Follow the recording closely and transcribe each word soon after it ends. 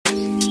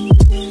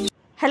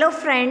Hello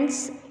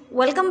friends,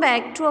 welcome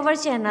back to our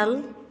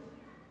channel.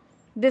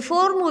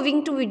 Before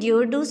moving to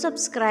video, do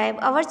subscribe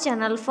our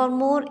channel for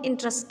more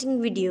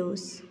interesting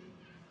videos.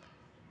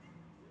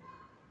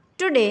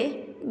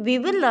 Today we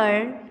will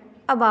learn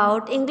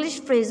about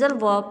English phrasal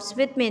verbs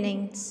with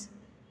meanings.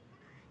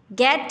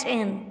 Get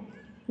in,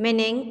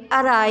 meaning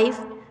arrive,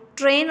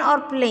 train or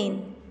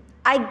plane.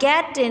 I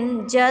get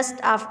in just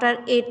after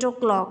 8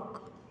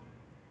 o'clock.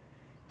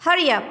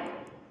 Hurry up,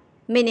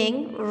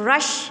 meaning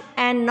rush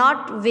and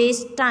not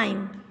waste time.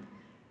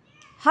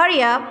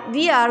 Hurry up,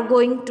 we are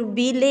going to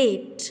be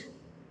late.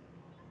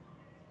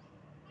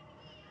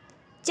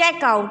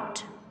 Check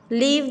out,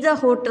 leave the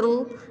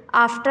hotel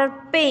after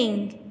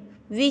paying.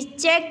 We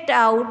checked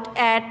out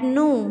at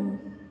noon.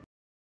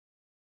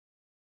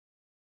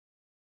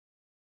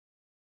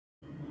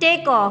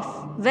 Take off,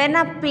 when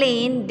a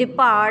plane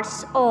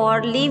departs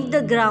or leave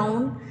the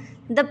ground,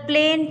 the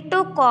plane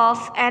took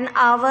off an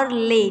hour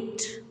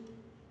late.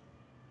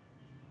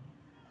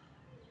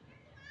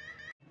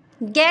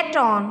 Get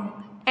on,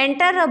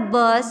 enter a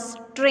bus,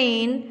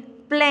 train,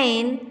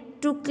 plane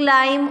to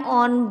climb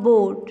on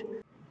board.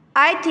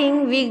 I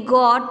think we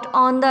got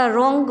on the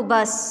wrong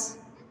bus.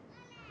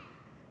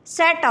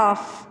 Set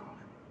off,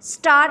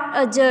 start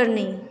a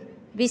journey.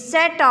 We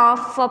set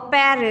off for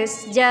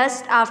Paris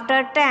just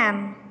after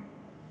 10.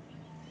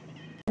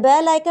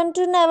 Bell icon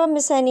to never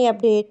miss any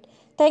update.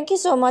 Thank you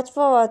so much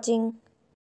for watching.